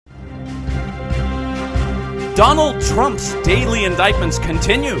Donald Trump's daily indictments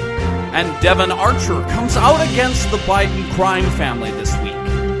continue, and Devon Archer comes out against the Biden crime family this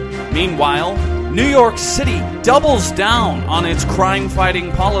week. Meanwhile, New York City doubles down on its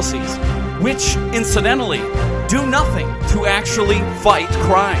crime-fighting policies, which, incidentally, do nothing to actually fight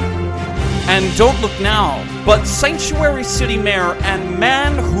crime. And don't look now, but Sanctuary City Mayor and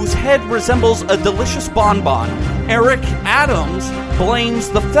man whose head resembles a delicious bonbon, Eric Adams, blames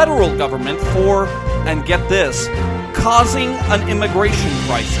the federal government for, and get this, causing an immigration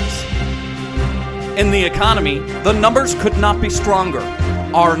crisis. In the economy, the numbers could not be stronger.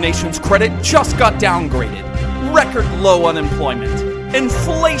 Our nation's credit just got downgraded. Record low unemployment.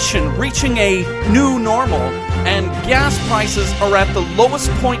 Inflation reaching a new normal. And gas prices are at the lowest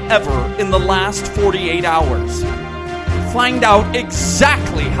point ever in the last 48 hours. Find out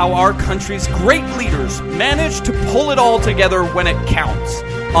exactly how our country's great leaders manage to pull it all together when it counts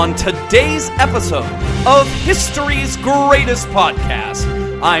on today's episode of History's Greatest Podcast.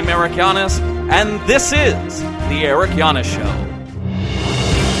 I'm Eric Giannis, and this is The Eric Giannis Show.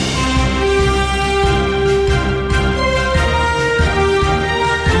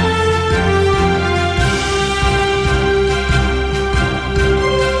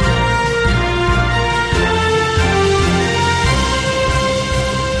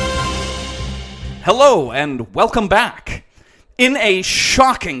 Hello and welcome back. In a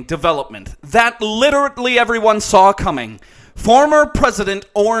shocking development that literally everyone saw coming, former President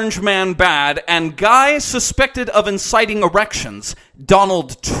Orange Man Bad and guy suspected of inciting erections,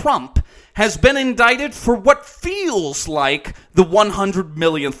 Donald Trump, has been indicted for what feels like the 100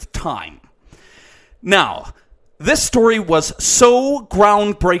 millionth time. Now, this story was so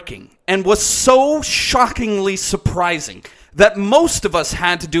groundbreaking and was so shockingly surprising that most of us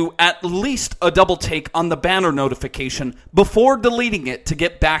had to do at least a double take on the banner notification before deleting it to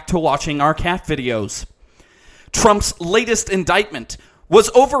get back to watching our cat videos. Trump's latest indictment was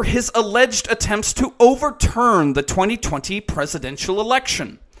over his alleged attempts to overturn the 2020 presidential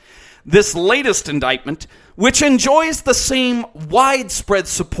election. This latest indictment, which enjoys the same widespread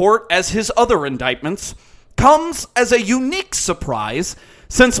support as his other indictments, comes as a unique surprise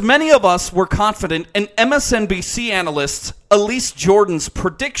since many of us were confident in MSNBC analyst Elise Jordan's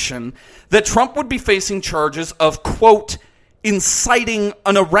prediction that Trump would be facing charges of, quote, inciting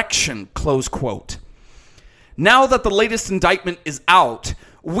an erection, close quote. Now that the latest indictment is out,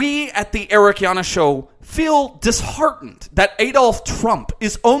 we at the Eric Giannis Show feel disheartened that Adolf Trump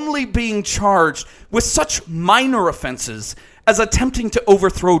is only being charged with such minor offenses as attempting to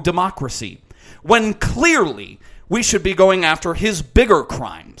overthrow democracy, when clearly we should be going after his bigger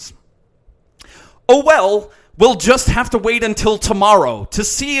crimes. Oh well, we'll just have to wait until tomorrow to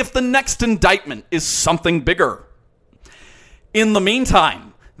see if the next indictment is something bigger. In the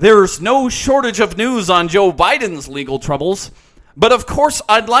meantime, there's no shortage of news on Joe Biden's legal troubles, but of course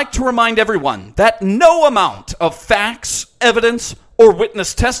I'd like to remind everyone that no amount of facts, evidence, or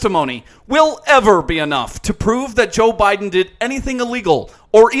witness testimony will ever be enough to prove that Joe Biden did anything illegal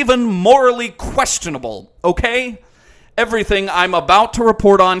or even morally questionable, okay? Everything I'm about to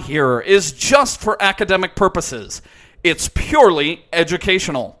report on here is just for academic purposes. It's purely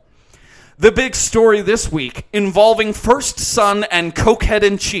educational. The big story this week involving first son and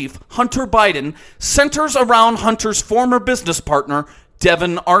cokehead-in-chief Hunter Biden centers around Hunter's former business partner,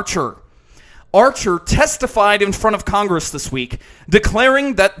 Devon Archer. Archer testified in front of Congress this week,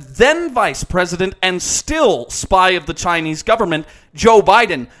 declaring that then Vice President and still spy of the Chinese government, Joe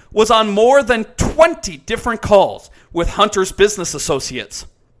Biden, was on more than 20 different calls with Hunter's business associates.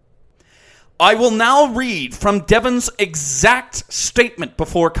 I will now read from Devon's exact statement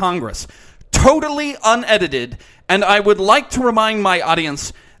before Congress, totally unedited, and I would like to remind my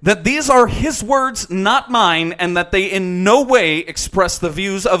audience that these are his words, not mine, and that they in no way express the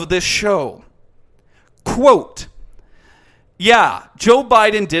views of this show. Quote, yeah, Joe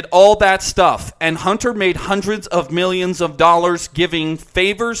Biden did all that stuff, and Hunter made hundreds of millions of dollars giving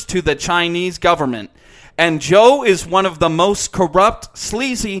favors to the Chinese government. And Joe is one of the most corrupt,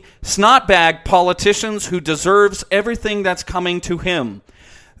 sleazy, snotbag politicians who deserves everything that's coming to him.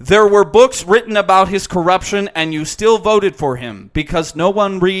 There were books written about his corruption, and you still voted for him because no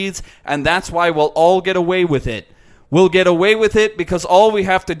one reads, and that's why we'll all get away with it. We'll get away with it because all we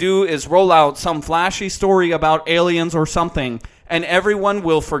have to do is roll out some flashy story about aliens or something, and everyone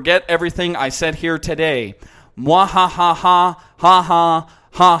will forget everything I said here today. Mwah ha ha ha ha ha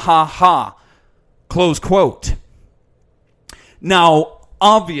ha ha ha. Close quote. Now,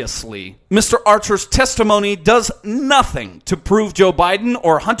 obviously, Mr. Archer's testimony does nothing to prove Joe Biden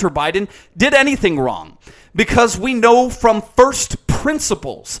or Hunter Biden did anything wrong, because we know from first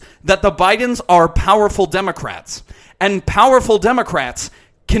principles that the Bidens are powerful Democrats, and powerful Democrats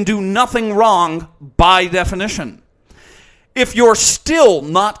can do nothing wrong by definition. If you're still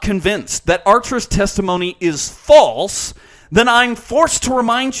not convinced that Archer's testimony is false, then I'm forced to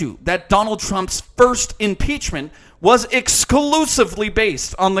remind you that Donald Trump's first impeachment was exclusively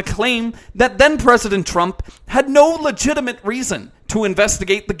based on the claim that then-President Trump had no legitimate reason to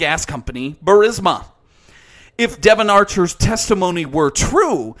investigate the gas company Burisma. If Devon Archer's testimony were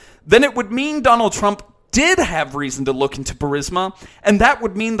true, then it would mean Donald Trump did have reason to look into Burisma, and that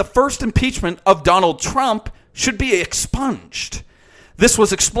would mean the first impeachment of Donald Trump should be expunged. This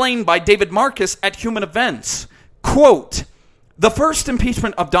was explained by David Marcus at Human Events. Quote, "The first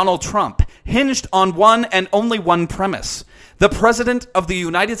impeachment of Donald Trump hinged on one and only one premise. The President of the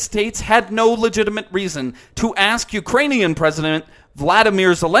United States had no legitimate reason to ask Ukrainian President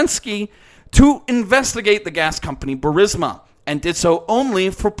Vladimir Zelensky to investigate the gas company Burisma, and did so only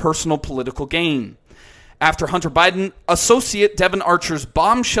for personal political gain." After Hunter Biden associate Devon Archer's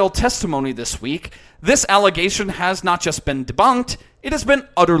bombshell testimony this week, this allegation has not just been debunked, it has been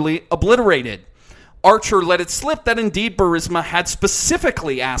utterly obliterated. Archer let it slip that indeed Burisma had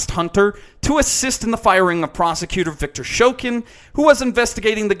specifically asked Hunter to assist in the firing of prosecutor Victor Shokin, who was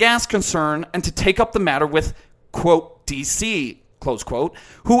investigating the gas concern, and to take up the matter with, quote, D.C., close quote,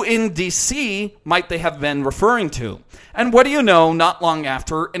 who in D.C. might they have been referring to. And what do you know, not long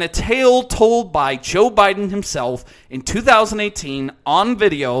after, in a tale told by Joe Biden himself in 2018 on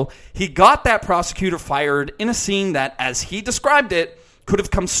video, he got that prosecutor fired in a scene that, as he described it, could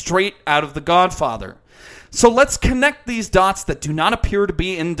have come straight out of The Godfather. So let's connect these dots that do not appear to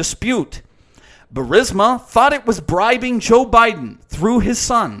be in dispute. Burisma thought it was bribing Joe Biden through his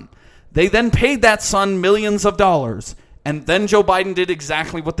son. They then paid that son millions of dollars, and then Joe Biden did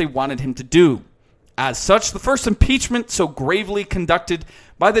exactly what they wanted him to do. As such, the first impeachment so gravely conducted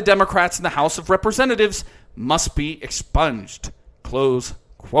by the Democrats in the House of Representatives must be expunged. Close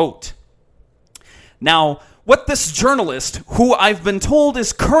quote. Now, what this journalist, who I've been told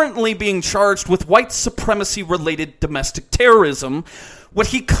is currently being charged with white supremacy-related domestic terrorism, what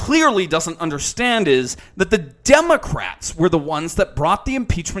he clearly doesn't understand is that the Democrats were the ones that brought the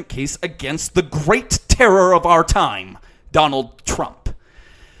impeachment case against the great terror of our time, Donald Trump.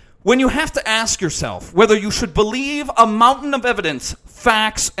 When you have to ask yourself whether you should believe a mountain of evidence,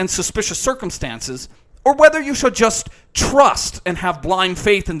 facts, and suspicious circumstances, or whether you should just trust and have blind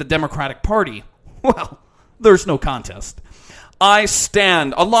faith in the Democratic Party, well, there's no contest. I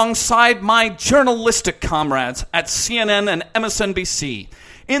stand alongside my journalistic comrades at CNN and MSNBC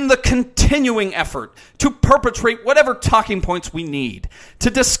in the continuing effort to perpetrate whatever talking points we need to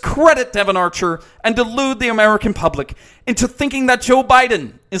discredit Devon Archer and delude the American public into thinking that Joe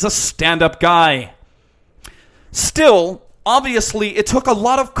Biden is a stand-up guy. Still, obviously, it took a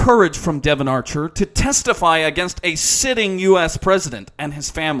lot of courage from Devon Archer to testify against a sitting U.S. president and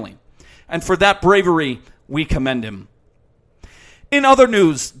his family. And for that bravery, we commend him. In other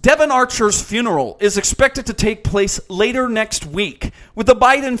news, Devon Archer's funeral is expected to take place later next week, with the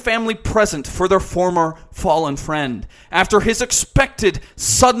Biden family present for their former fallen friend, after his expected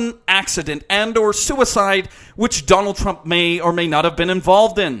sudden accident and or suicide, which Donald Trump may or may not have been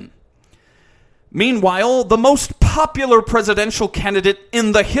involved in. Meanwhile, the most popular presidential candidate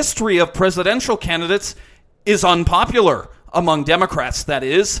in the history of presidential candidates is unpopular, among Democrats, that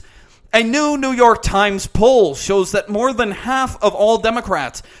is. A new New York Times poll shows that more than half of all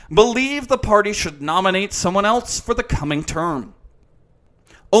Democrats believe the party should nominate someone else for the coming term.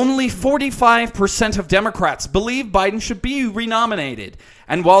 Only 45% of Democrats believe Biden should be renominated.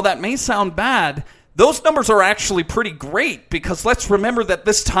 And while that may sound bad, those numbers are actually pretty great, because let's remember that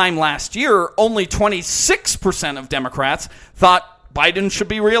this time last year, only 26% of Democrats thought Biden should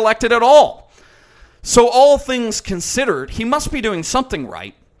be reelected at all. So all things considered, he must be doing something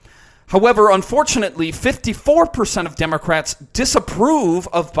right. However, unfortunately, 54% of Democrats disapprove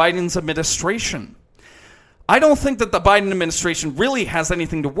of Biden's administration. I don't think that the Biden administration really has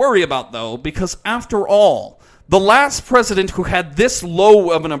anything to worry about, though, because after all, the last president who had this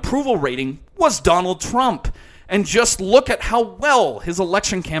low of an approval rating was Donald Trump. And just look at how well his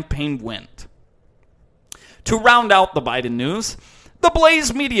election campaign went. To round out the Biden news, the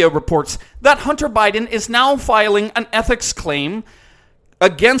Blaze Media reports that Hunter Biden is now filing an ethics claim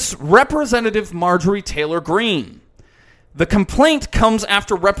against Representative Marjorie Taylor Greene. The complaint comes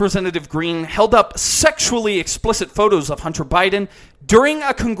after Representative Greene held up sexually explicit photos of Hunter Biden during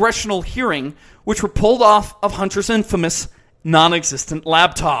a congressional hearing, which were pulled off of Hunter's infamous non-existent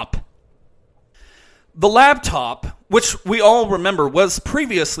laptop. The laptop, which we all remember was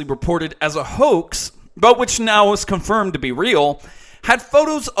previously reported as a hoax, but which now is confirmed to be real, had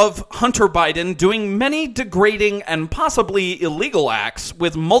photos of Hunter Biden doing many degrading and possibly illegal acts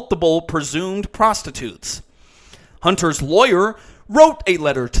with multiple presumed prostitutes. Hunter's lawyer wrote a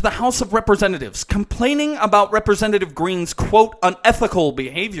letter to the House of Representatives complaining about Representative Green's, quote, unethical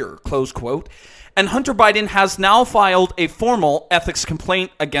behavior, close quote, and Hunter Biden has now filed a formal ethics complaint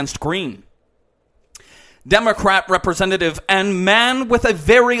against Green. Democrat representative and man with a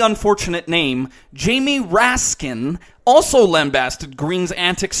very unfortunate name, Jamie Raskin, also lambasted Green's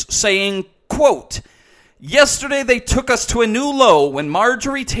antics, saying, quote, yesterday they took us to a new low when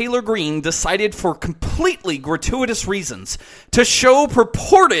Marjorie Taylor Greene decided for completely gratuitous reasons to show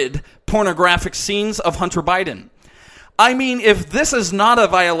purported pornographic scenes of Hunter Biden. I mean, if this is not a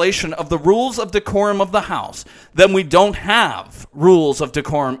violation of the rules of decorum of the House, then we don't have rules of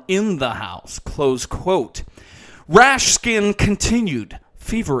decorum in the House, close quote. Raskin continued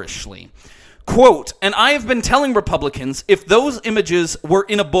feverishly, quote, and I have been telling Republicans if those images were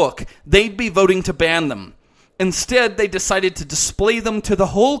in a book, they'd be voting to ban them. Instead, they decided to display them to the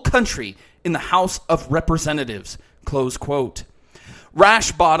whole country in the House of Representatives, close quote.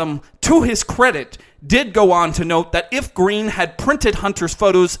 Rashbottom, to his credit, did go on to note that if Green had printed Hunter's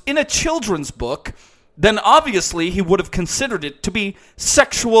photos in a children's book, then obviously he would have considered it to be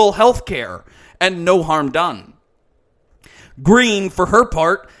sexual health care and no harm done. Green, for her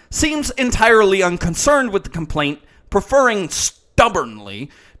part, seems entirely unconcerned with the complaint, preferring stubbornly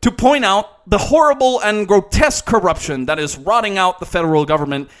to point out the horrible and grotesque corruption that is rotting out the federal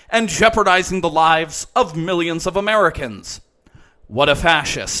government and jeopardizing the lives of millions of Americans. What a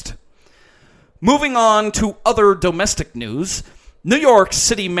fascist. Moving on to other domestic news, New York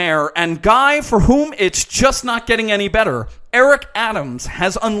City Mayor and guy for whom it's just not getting any better, Eric Adams,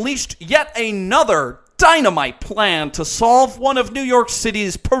 has unleashed yet another dynamite plan to solve one of New York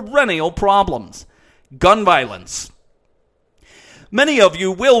City's perennial problems: gun violence. Many of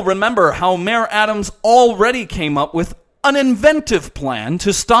you will remember how Mayor Adams already came up with an inventive plan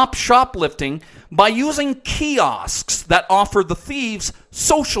to stop shoplifting by using kiosks that offer the thieves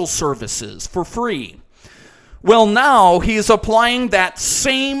social services for free. Well, now he is applying that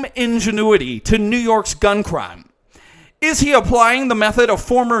same ingenuity to New York's gun crime. Is he applying the method of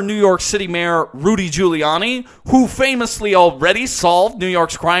former New York City Mayor Rudy Giuliani, who famously already solved New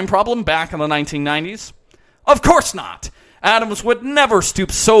York's crime problem back in the 1990s? Of course not. Adams would never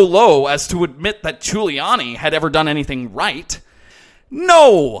stoop so low as to admit that Giuliani had ever done anything right.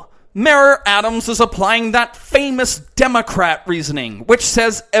 No! Mayor Adams is applying that famous Democrat reasoning, which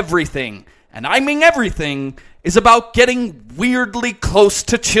says everything, and I mean everything, is about getting weirdly close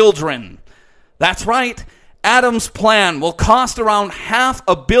to children. That's right. Adams' plan will cost around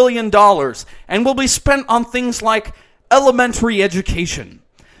 $500 million and will be spent on things like elementary education,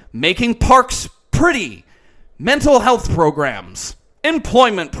 making parks pretty, mental health programs,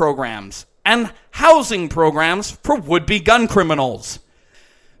 employment programs, and housing programs for would-be gun criminals.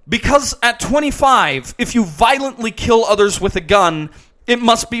 Because at 25, if you violently kill others with a gun, it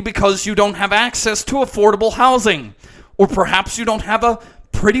must be because you don't have access to affordable housing, or perhaps you don't have a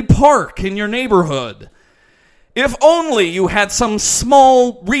pretty park in your neighborhood. If only you had some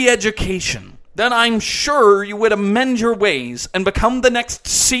small re-education, then I'm sure you would amend your ways and become the next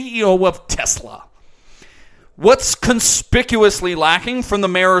CEO of Tesla. What's conspicuously lacking from the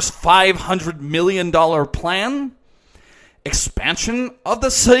mayor's $500 million plan? Expansion of the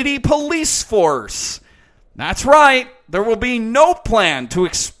city police force. That's right, there will be no plan to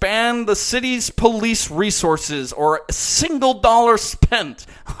expand the city's police resources or a single dollar spent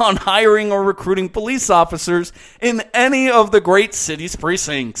on hiring or recruiting police officers in any of the great city's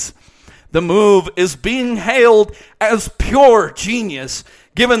precincts. The move is being hailed as pure genius,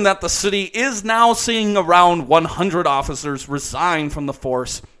 given that the city is now seeing around 100 officers resign from the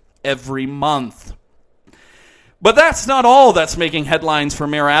force every month. But that's not all that's making headlines for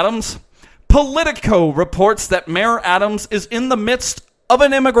Mayor Adams. Politico reports that Mayor Adams is in the midst of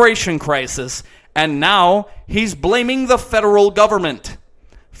an immigration crisis, and now he's blaming the federal government.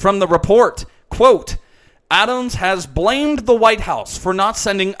 From the report, quote, Adams has blamed the White House for not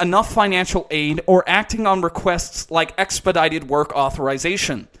sending enough financial aid or acting on requests like expedited work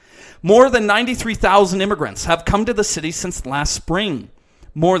authorization. More than 93,000 immigrants have come to the city since last spring.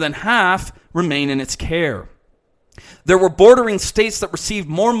 More than half remain in its care. There were bordering states that received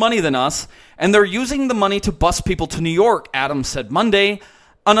more money than us, and they're using the money to bus people to New York, Adams said Monday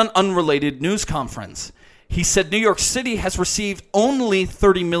on an unrelated news conference. He said New York City has received only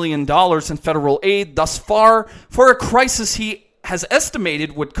 $30 million in federal aid thus far for a crisis he has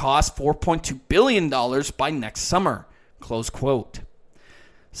estimated would cost $4.2 billion by next summer. Close quote.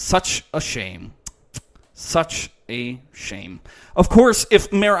 Such a shame. Such a shame. Of course,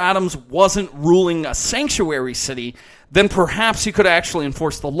 if Mayor Adams wasn't ruling a sanctuary city, then perhaps he could actually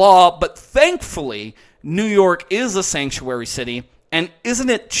enforce the law, but thankfully, New York is a sanctuary city, and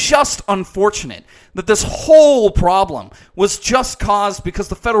isn't it just unfortunate that this whole problem was just caused because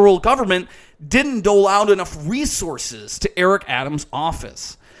the federal government didn't dole out enough resources to Eric Adams'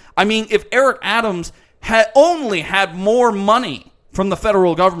 office? I mean, if Eric Adams had only had more money from the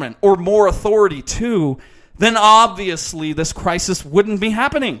federal government, or more authority too, then obviously this crisis wouldn't be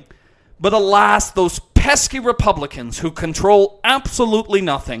happening. But alas, those pesky Republicans who control absolutely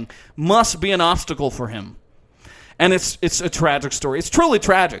nothing must be an obstacle for him. And it's a tragic story. It's truly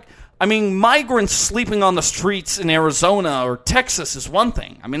tragic. I mean, migrants sleeping on the streets in Arizona or Texas is one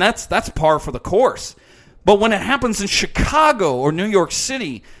thing. I mean, that's par for the course. But when it happens in Chicago or New York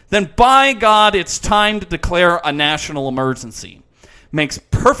City, then by God, it's time to declare a national emergency. Makes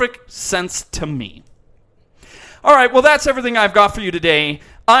perfect sense to me. All right, well, that's everything I've got for you today.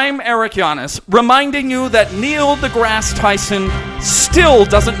 I'm Eric Giannis, reminding you that Neil deGrasse Tyson still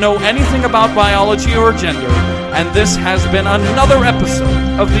doesn't know anything about biology or gender, and this has been another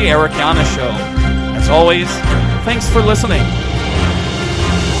episode of The Eric Giannis Show. As always, thanks for listening.